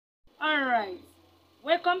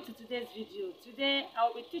Welcome to today's video. Today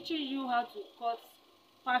I'll be teaching you how to cut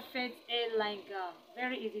perfect A-line gown.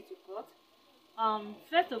 Very easy to cut.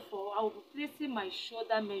 First of all, I will be placing my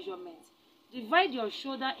shoulder measurement. Divide your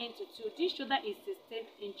shoulder into two. This shoulder is 16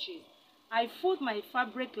 inches. I fold my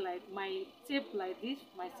fabric like my tape like this,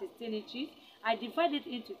 my 16 inches. I divide it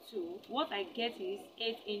into two. What I get is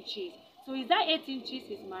 8 inches. So is that 8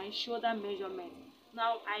 inches is my shoulder measurement.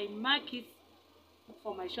 Now I mark it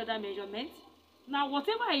for my shoulder measurement. Now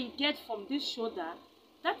whatever I get from this shoulder,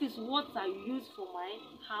 that is what I use for my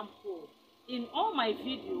armhole. In all my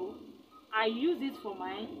video, I use it for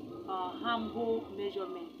my armhole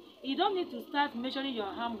measurement. You don't need to start measuring your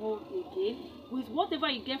armhole again. With whatever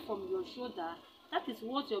you get from your shoulder, that is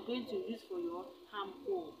what you're going to use for your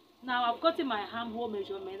armhole. Now I've gotten my armhole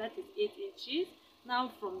measurement, that is 8 inches.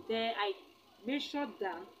 Now from there, I measure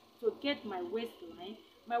down to get my waistline.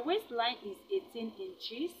 My waistline is 18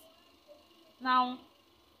 inches. Now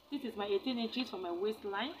this is my 18 inches for my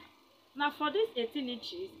waistline. Now for this 18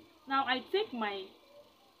 inches, now I take my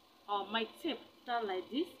my tape down like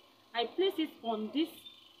this. I place it on this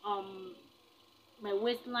my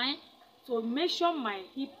waistline to measure my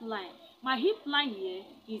hip line. My hip line here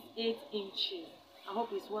is 8 inches. I hope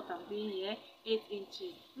it's what I'm doing here, 8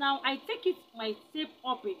 inches. Now I take it my tape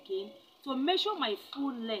up again to measure my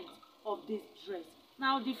full length of this dress.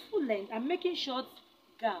 Now the full length, I'm making short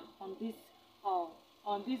gown on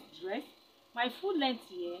this dress. My full length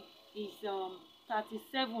here is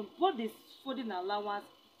 37. What this folding allowance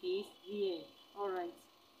is here. All right.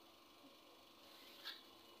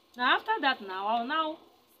 Now after that, now I'll now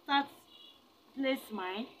start place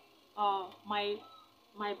my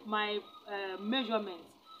measurement.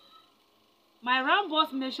 My round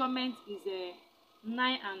bust measurement is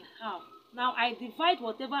 9.5. Now I divide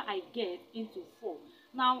whatever I get into 4.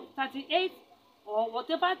 Now 38 or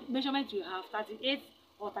whatever measurement you have, 38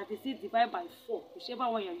 or 36 divided by 4, whichever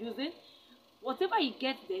one you're using, whatever you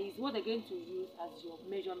get there is what they're going to use as your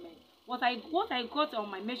measurement. What I got on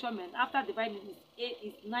my measurement after dividing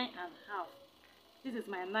is 9.5. This is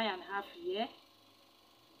my 9.5 here.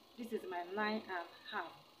 This is my 9.5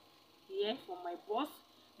 here for my bust.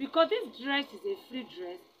 Because this dress is a free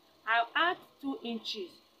dress, I'll add 2 inches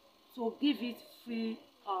to give it free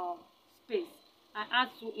space. I add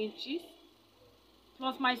 2 inches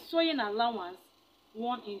plus my sewing allowance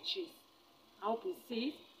 1 inches. I hope you see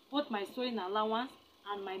it. Both my sewing allowance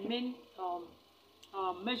and my main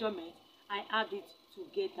measurement, I add it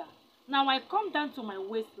together. Now I come down to my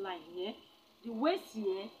waistline here. The waist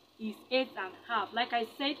here is 8.5. Like I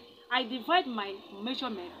said, I divide my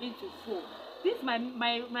measurement into 4. This my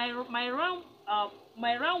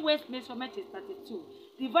round waist measurement is 32.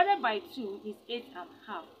 Divided by 2 is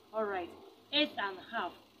 8.5. All right,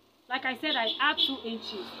 8.5. Like I said, I add 2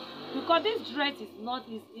 inches because this dress is not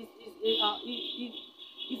is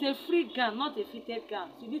a free gown, not a fitted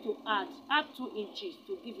gown. So you need to add 2 inches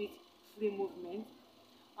to give it free movement.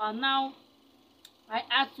 Now I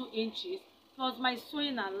add 2 inches plus my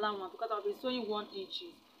sewing allowance because I'll be sewing 1 inch.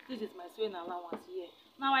 This is my sewing allowance here.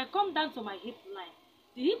 Now I come down to my hip line.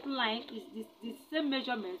 The hip line is the same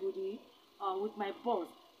measurement with my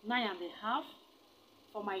bust, 9.5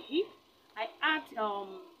 for my hip.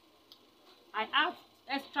 I add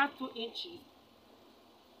extra 2 inches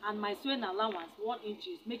and my sewing allowance 1 inch,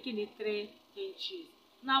 making it 3 inches.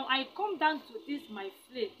 Now I come down to this my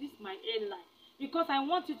flap, this my A-line, because I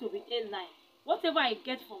want it to be A-line. Whatever I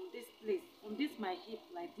get from this place, from this my hip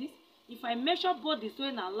like this, if I measure both the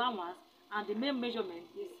sewing allowance and the main measurement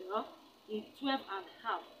is 12.5.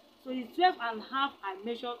 So it's 12.5 I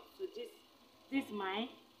measure to this my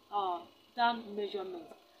down measurement.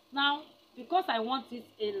 Now because I want this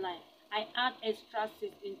A-line, I add extra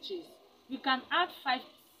 6 inches. You can add 6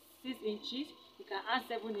 inches, you can add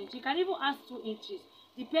 7 inches, you can even add 2 inches.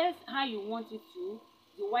 Depends how you want it to,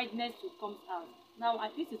 the wideness to come out. Now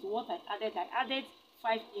this is what I added. I added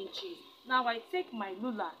 5 inches. Now I take my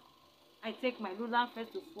ruler.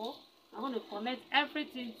 First of all. I'm going to connect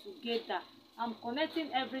everything together. I'm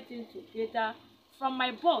connecting everything together from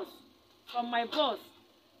my bust. For my bust,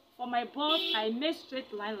 I make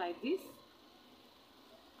straight line like this.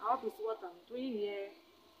 I hope it's what I'm doing here.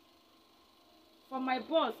 For my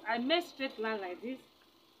bust, I make straight line like this.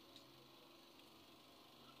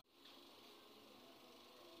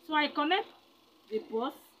 So I connect the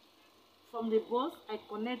bust. From the bust, I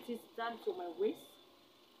connect it down to my waist.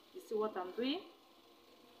 You see what I'm doing?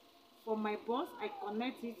 For my bust, I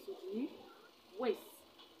connect it to the waist.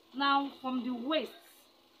 Now from the waist,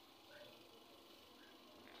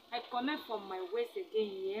 I connect from my waist again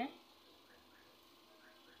here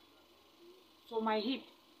to my hip.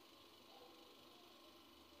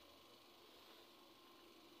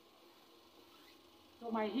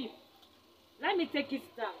 to my hip. Let me take it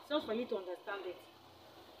down just for you to understand it.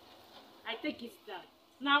 I take it down.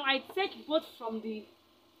 Now I take both from the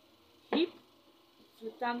hip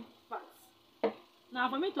to down part. Now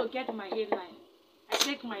for me to get my hairline, I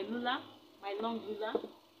take my ruler, my long ruler,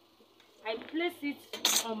 I place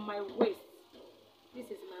it on my waist. This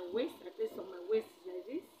is my waist. I place on my waist like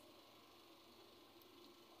this.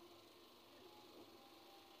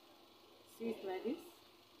 See it like this.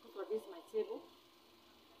 For this my table.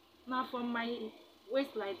 Now from my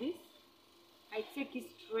waist like this, I take it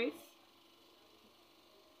straight.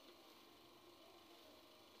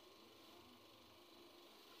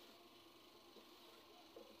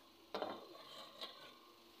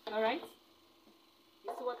 All right.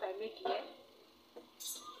 You see what I make here?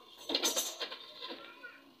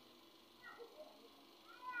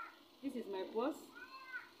 This is my boss.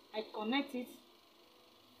 I connect it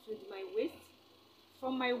to my waist.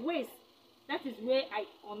 From my waist, that is where I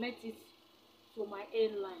connect it to my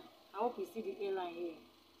hairline. I hope you see the hairline here.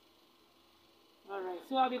 Alright,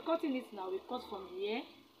 so I'll be cutting it now. We cut from here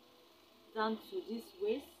down to this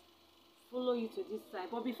waist, follow it to this side.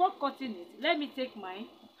 But before cutting it, let me take my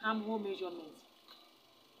armhole measurement.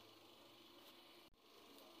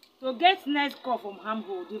 To get nice cut from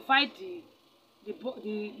armhole, divide this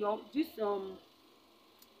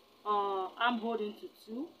armhole into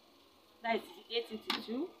two. That is 8 into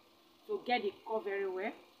 2 to get the cut very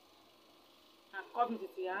well. And cut into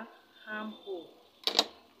the armhole.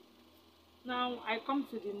 Now I come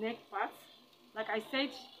to the neck part. Like I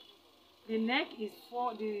said, the neck is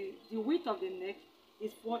the width of the neck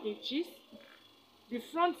is 4 inches. The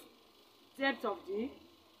front depth of the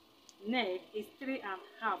neck is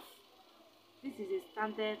 3.5. This is a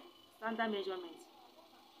standard measurement.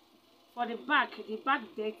 For the back depth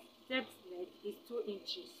neck is 2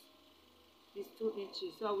 inches. Is 2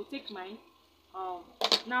 inches. So I will take my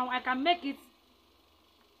now I can make it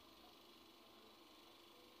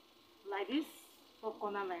like this, 4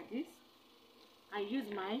 corner like this, and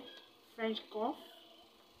use my French curve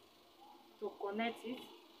to connect it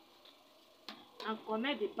and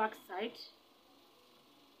connect the back side.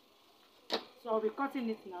 So I'll be cutting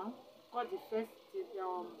it now. Cut the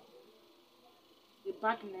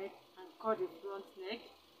back neck and cut the front neck,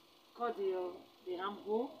 cut the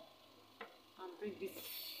armhole and bring this.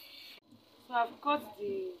 So I've cut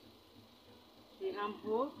the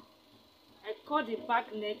armhole. I cut the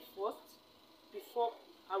back neck first before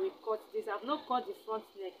I will cut this. I've not cut the front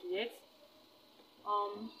neck yet.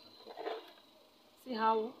 See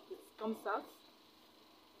how it comes out.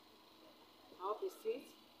 I hope you see it.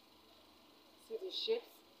 See the shapes.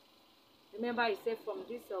 Remember I said from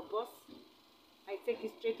this bust, I take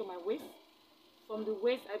it straight to my waist. From the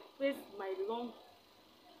waist, I place my long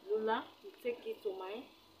ruler to take it to my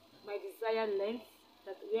desired length,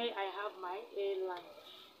 that where I have my hairline.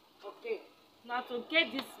 Okay. Now to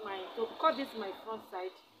cut this my front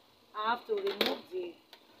side, I have to remove the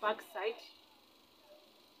back side.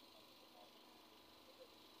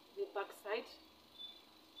 The back side.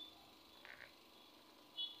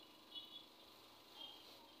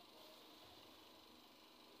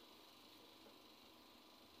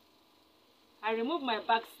 I remove my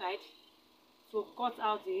back side to cut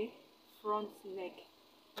out the front neck.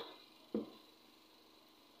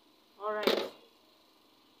 Alright.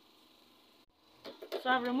 So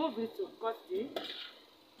I've removed it to cut the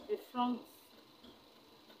front.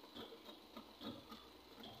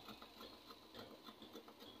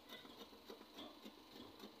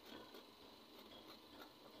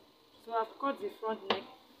 So I've cut the front neck.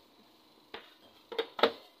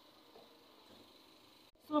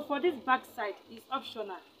 So for this back side, it's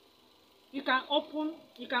optional. You can open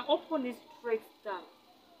it straight down.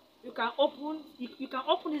 You can open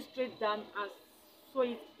it straight down and sew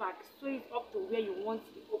it back, sew it up to where you want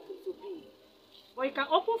the open to be. But you can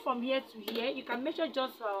open from here to here. You can measure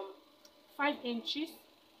just 5 inches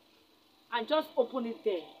and just open it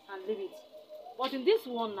there and leave it. But in this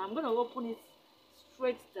one, I'm going to open it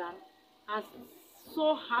straight down and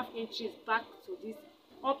sew half inches back to this,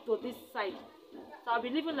 up to this side. So I'll be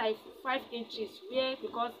leaving like 5 inches here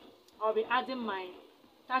because I'll be attaching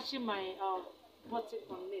my button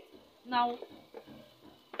on it. Now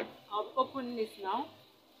I'll be opening it now.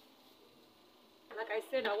 Like I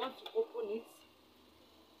said, I want to open it.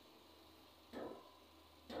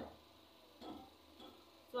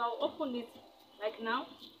 So I'll open it like now.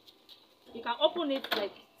 You can open it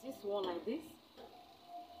like this one, like this.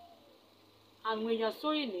 And when you're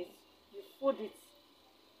sewing it, you fold it.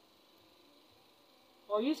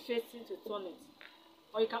 Or use facing to turn it.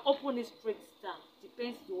 Or you can open it straight down.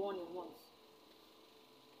 Depends the one you want.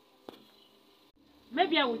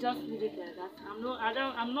 Maybe I will just leave it like that. I'm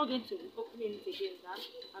not going to be opening it again. That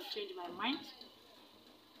I've changed my mind.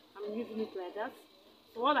 I'm leaving it like that.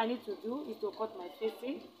 So what I need to do is to cut my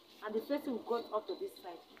facing, and the facing will go up to this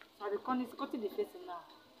side. So I'll be cutting the facing now.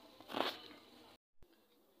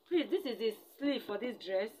 Please, this is the sleeve for this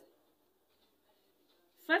dress.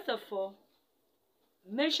 First of all,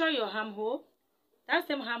 measure your armhole. That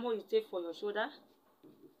same armhole you take for your shoulder,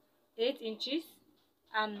 8 inches,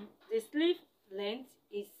 and the sleeve length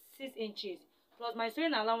is 6 inches, plus my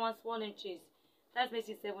sewing allowance 1 inches. That makes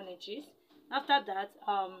it 7 inches. After that,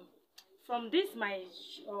 from this my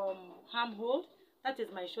armhole, that is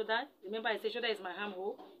my shoulder. Remember, I said shoulder is my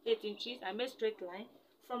armhole, 8 inches. I made straight line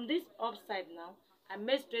from this upside. Now I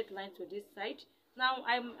made straight line to this side. Now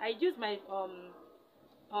I use my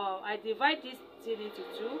I divide this thing into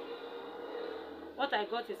 2. What I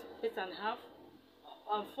got is 8.5,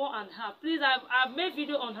 4.5. Please, I've made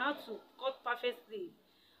video on how to cut perfect sleeve,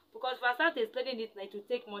 because if I start explaining it, like, it will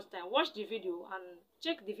take much time. Watch the video and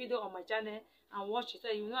check the video on my channel and watch it, so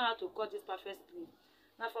you know how to cut this perfect sleeve.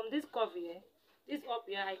 Now from this curve here, this up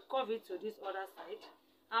here, I curve it to this other side,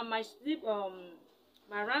 and my sleeve,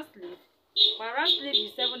 my round sleeve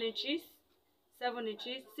is 7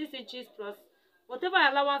 inches, 6 inches plus whatever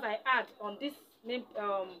allowance I add on this main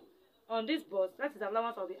on this bust. That is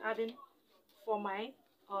allowance I'll be adding for my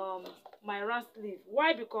my round sleeve.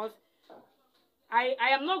 Why? Because I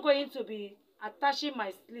am not going to be attaching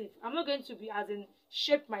my sleeve. I'm not going to be as in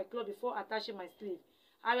shape my cloth before attaching my sleeve.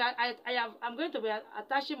 I'm going to be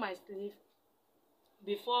attaching my sleeve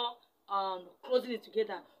before closing it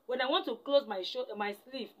together. When I want to close my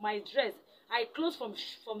sleeve, my dress, I close from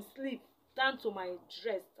sleeve down to my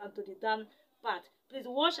dress and to the down part. Please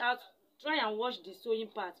watch out. Try and watch the sewing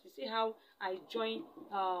part. You see how I join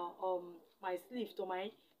my sleeve to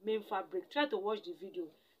my main fabric. Try to watch the video.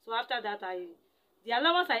 So after that, the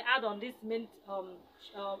allowance I add on this main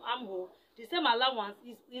armhole, the same allowance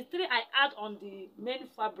is 3 I add on the main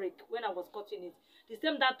fabric when I was cutting it. The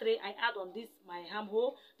same that 3 I add on this my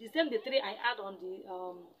armhole. The same the 3 I add on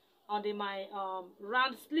the my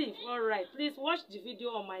round sleeve. All right, please watch the video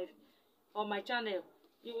on my channel.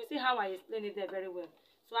 You will see how I explain it there very well.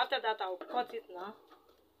 So after that, I'll cut it now.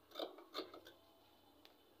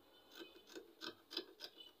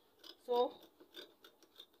 So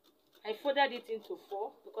I folded it into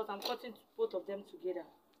 4 because I'm cutting both of them together.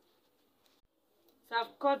 So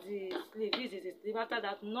I've cut the sleeve. This is the sleeve. After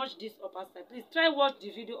that, notch this upper side. Please try watch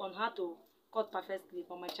the video on how to cut perfect sleeve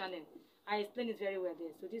on my channel. I explain it very well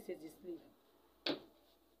there. So this is the sleeve.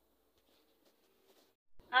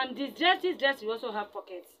 And this dress will also have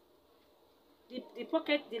pockets. The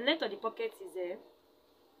pocket, the length of the pocket is there.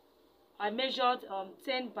 I measured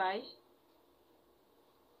 10 by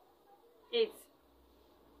 8.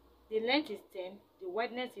 The length is 10. The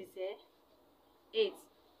wideness is 8.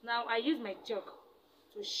 Now I use my chalk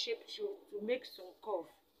to shape to make some curve,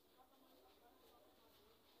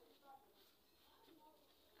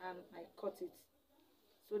 and I cut it.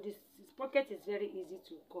 So this pocket is very easy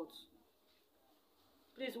to cut.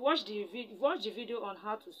 Please watch the video on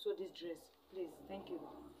how to sew this dress. Please, thank you.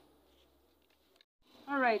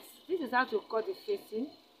 Alright, this is how to cut the facing.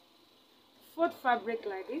 Fold fabric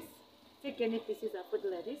like this. Take any pieces and put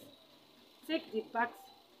it like this. Take the back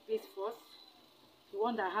piece first, the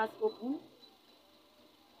one that has open.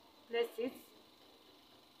 Place it.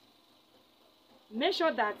 Make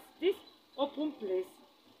sure that this open place,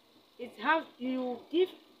 you give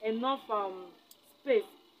enough space,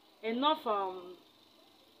 enough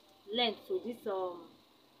length to this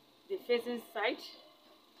the facing side.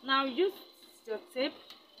 Now use your tape.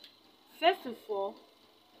 First of all,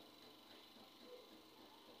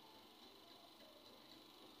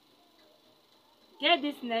 get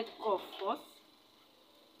this neck curve first.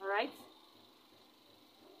 All right,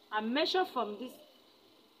 and measure from this.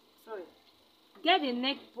 Sorry, get the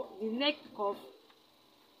neck curve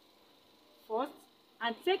first,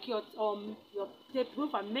 and take your tape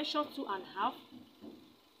roof and measure 2.5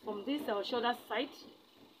 from this shoulder side,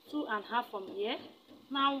 2.5 from here.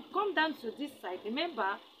 Now come down to this side.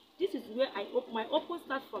 Remember, this is where my open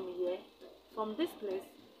start from here, from this place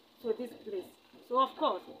to this place. So of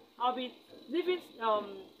course, I'll be leaving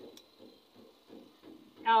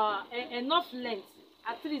enough length.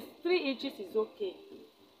 At least 3 inches is okay.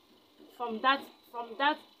 From that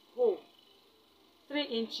hole, 3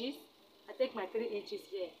 inches. I take my 3 inches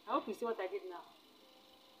here. I hope you see what I did now.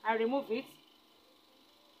 I remove it.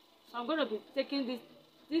 So I'm going to be taking this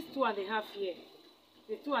 2.5 here.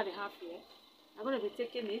 The 2.5 here. I'm going to be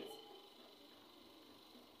taking it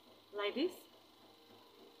like this.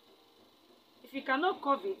 If you cannot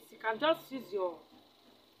curve it, you can just use your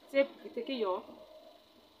taking your,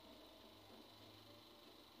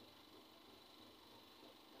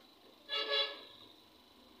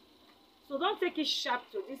 so don't take it sharp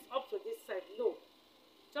to this, up to this side, no,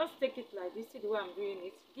 just take it like this. See the way I'm doing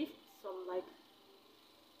it, give some like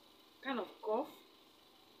kind of curve.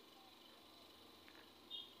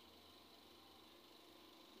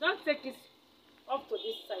 Don't take it up to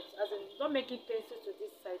this side, as in don't make it pencil to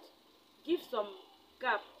this side, give some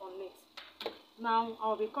gap on it. Now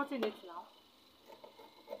I'll be cutting it now.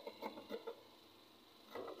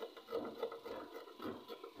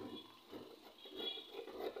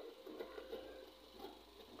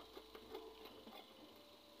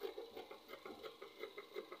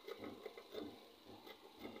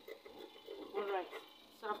 Alright,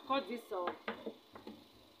 so I've cut this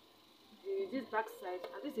this back side,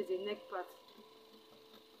 and this is the neck part.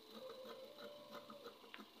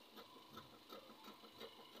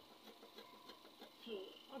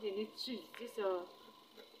 All you need to is this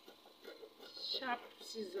sharp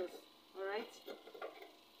scissors. Alright,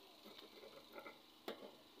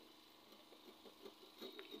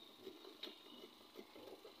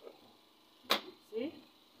 see,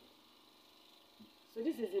 so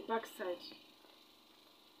this is the back side.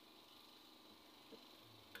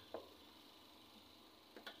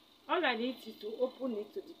 All I need is to open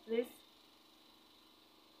it to the place.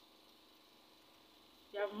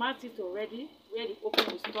 You have marked it already where the open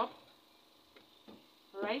will stop.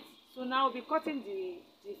 Alright, so now I'll be cutting the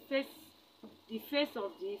face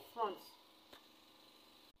of the front.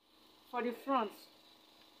 For the front,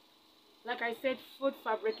 like I said, fold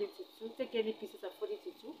fabric into two. Take any pieces and fold it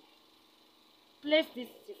into two. Place this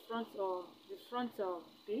the front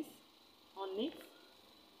piece on it.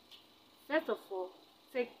 First of all,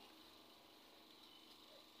 take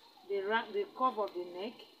the curve of the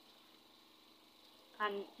neck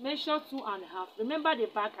and measure 2.5. Remember the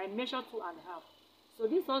back, I measure 2.5. So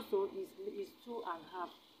this also is 2.5.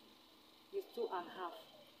 Is 2.5.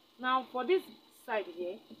 Now for this side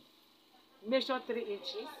here, measure 3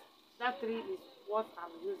 inches. That 3 is what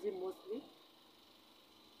I'm using mostly.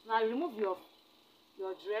 Now remove your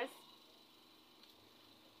dress.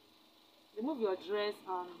 Remove your dress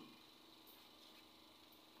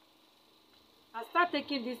and start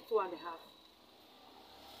taking this 2.5.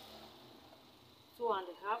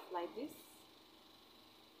 2.5 like this.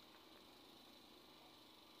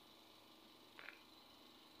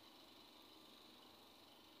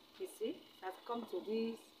 You see, it has come to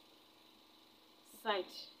this side.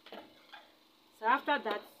 So after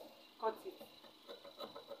that, cut it.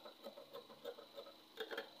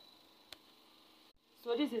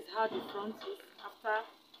 So this is how the front is after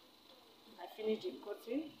I finish the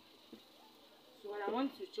cutting. So when I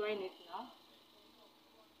want to join it now,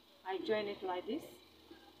 I join it like this.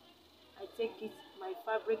 I take it, my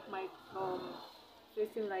fabric, my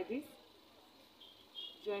facing like this.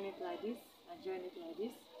 Join it like this. I join it like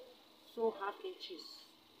this. So 1/2 inches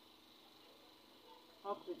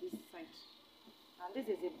up to this side. And this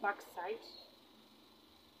is the back side.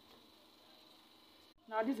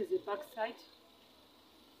 Now this is the back side.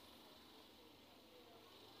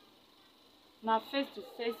 Now face to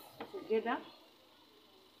face together.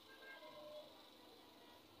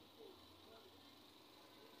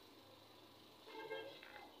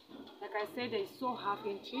 Like I said, there is so 1/2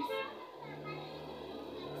 inches.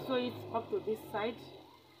 Sew it up to this side.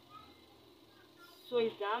 Sew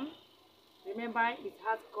it down. Remember, it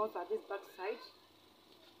has cuts at this back side.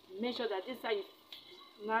 Make sure that this side is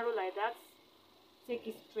narrow like that. Take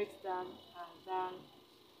it straight down, and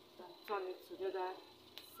turn it to the other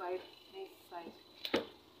side, next side.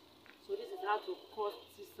 So this is how to cut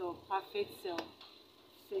this perfect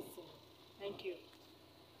facing. Thank you.